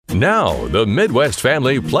Now, the Midwest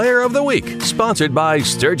Family Player of the Week, sponsored by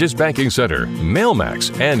Sturgis Banking Center,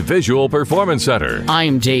 Mailmax, and Visual Performance Center.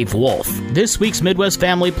 I'm Dave Wolf. This week's Midwest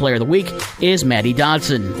Family Player of the Week is Maddie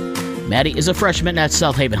Dodson. Maddie is a freshman at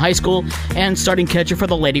South Haven High School and starting catcher for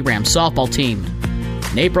the Lady Rams softball team.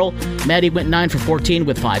 In April, Maddie went 9 for 14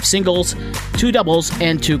 with 5 singles, 2 doubles,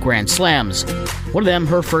 and 2 grand slams. One of them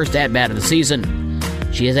her first at-bat of the season.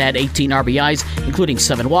 She has had 18 RBIs, including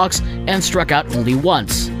 7 walks, and struck out only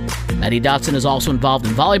once. Maddie Dodson is also involved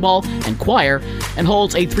in volleyball and choir and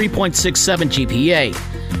holds a 3.67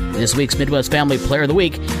 GPA. This week's Midwest Family Player of the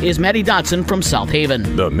Week is Maddie Dodson from South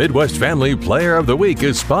Haven. The Midwest Family Player of the Week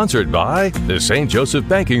is sponsored by the St. Joseph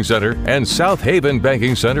Banking Center and South Haven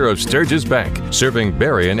Banking Center of Sturgis Bank, serving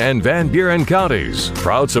Berrien and Van Buren counties.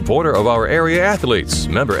 Proud supporter of our area athletes,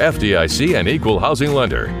 member FDIC and equal housing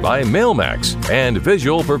lender, by Mailmax and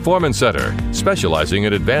Visual Performance Center, specializing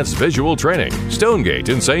in advanced visual training, Stonegate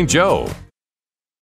in St. Joe.